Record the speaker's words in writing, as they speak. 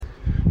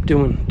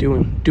doing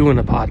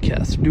a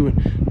podcast, doing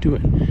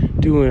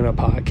a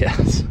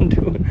podcast,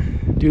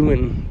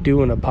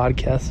 doing a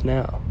podcast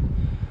now.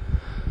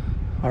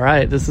 All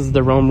right, this is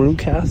the Rome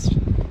Roomcast,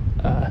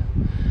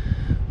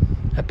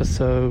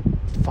 episode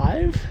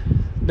 5.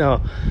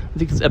 No, I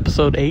think it's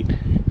episode 8.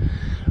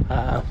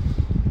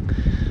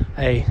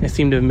 I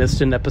seem to have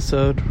missed an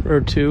episode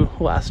or two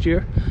last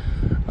year,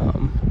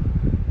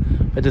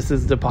 but this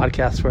is the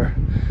podcast where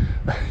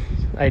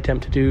I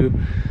attempt to do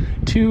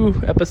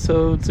 2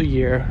 episodes a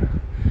year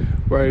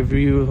where I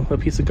review a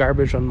piece of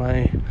garbage on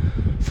my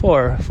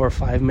floor for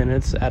 5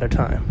 minutes at a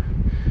time.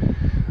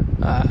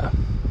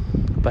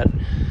 But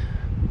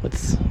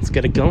let's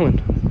get it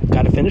going.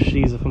 Gotta finish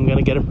these if I'm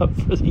gonna get them up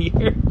for the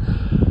year.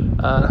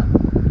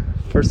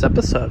 First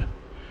episode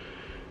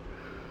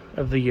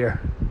of the year.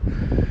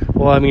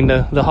 Well, I mean,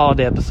 the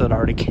holiday episode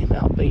already came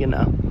out, but you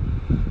know.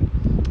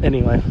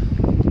 Anyway.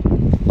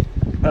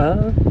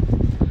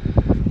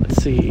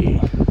 Let's see.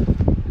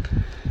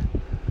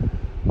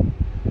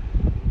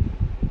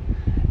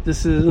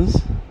 This is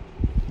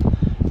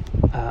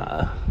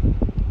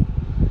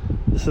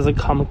a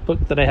comic book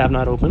that I have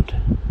not opened.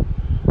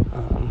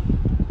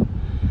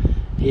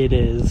 It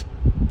is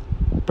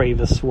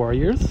Bravest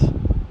Warriors.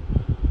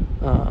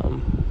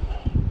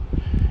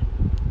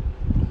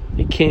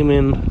 It came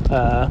in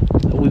a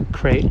Loot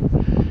Crate.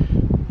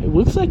 It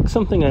looks like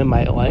something I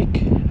might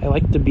like. I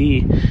like the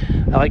bee.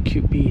 I like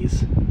cute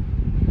bees.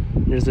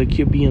 There's a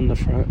cute bee in the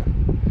front.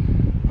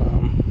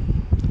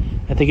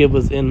 I think it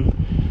was in...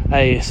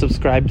 I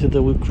subscribe to the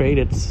Loot Crate.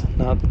 It's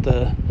not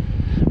the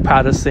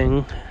proudest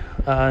thing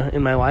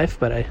in my life,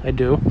 but I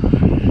do.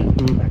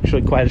 I'm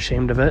actually quite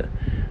ashamed of it.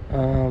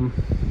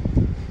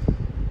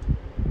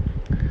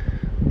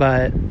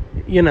 But,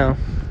 you know,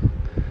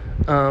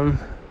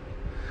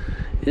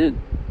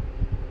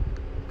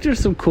 there's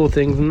some cool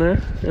things in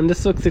there, and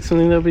this looks like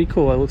something that would be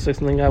cool. It looks like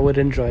something I would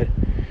enjoy.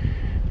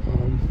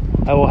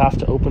 I will have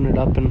to open it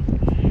up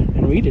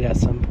and read it at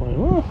some point.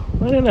 Well,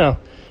 I don't know.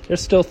 There's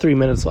still 3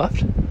 minutes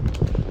left.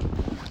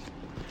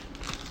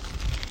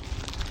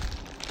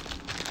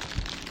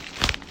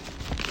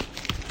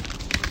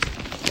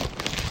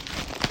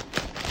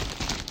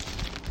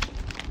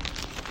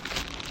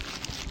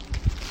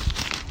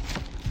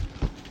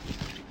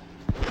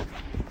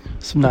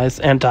 Some nice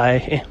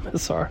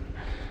ASMR,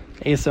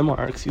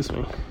 excuse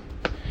me.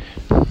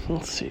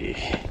 Let's see.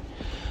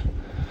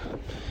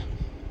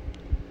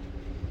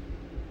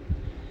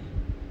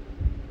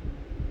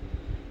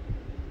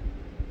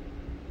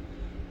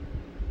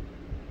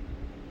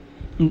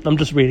 I'm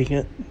just reading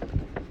it.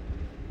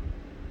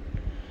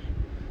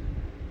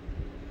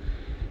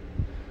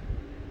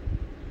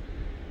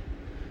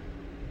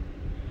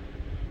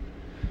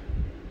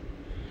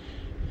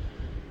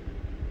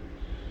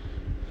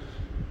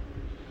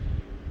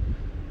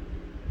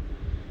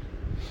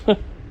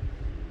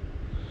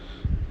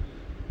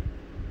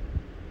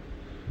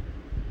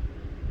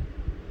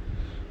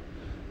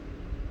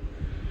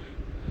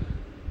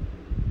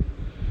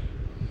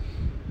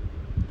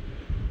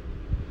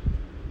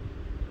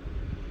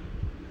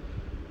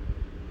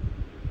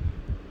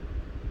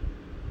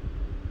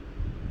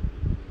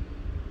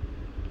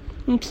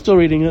 I'm still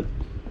reading it.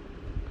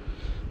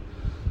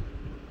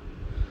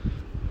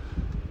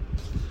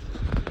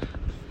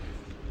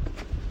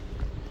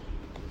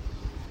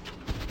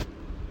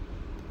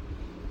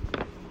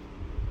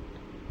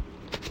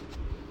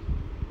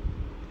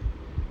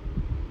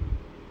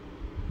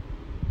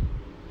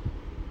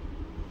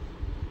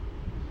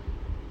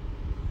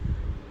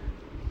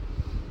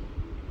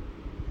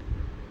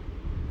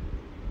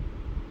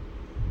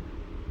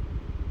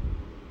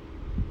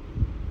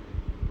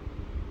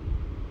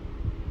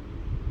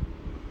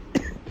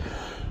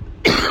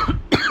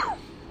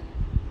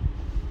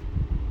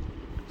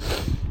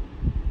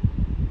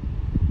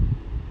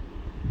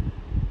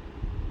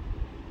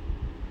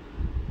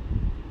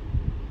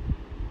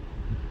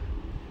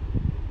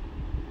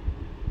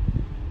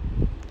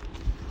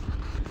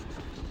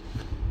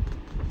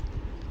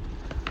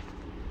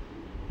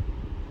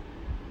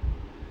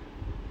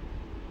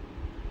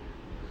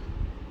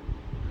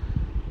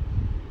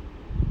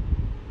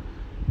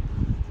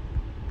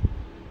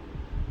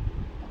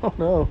 Oh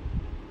no.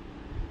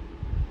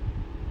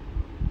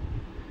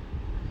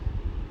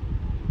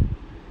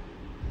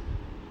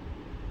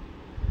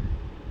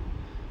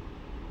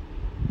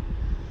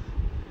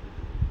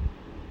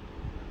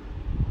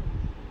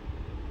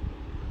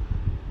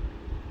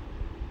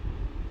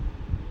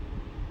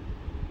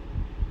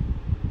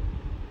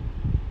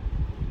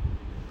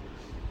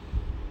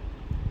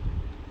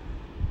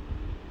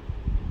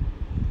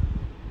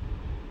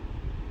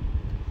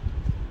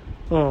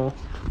 Oh.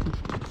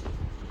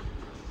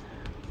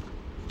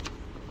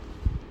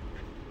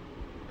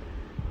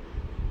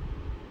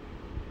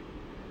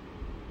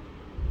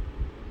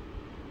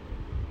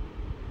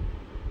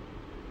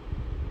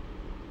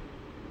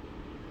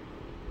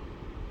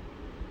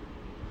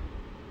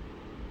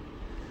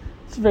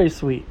 It's very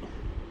sweet.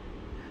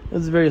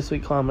 It's a very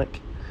sweet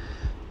comic.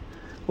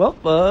 Well,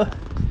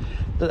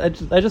 I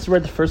just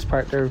read the first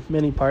part. There are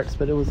many parts,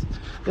 but it was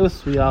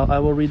sweet. I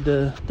will read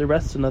the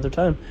rest another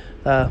time.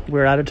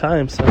 We're out of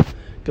time, so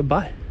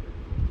goodbye.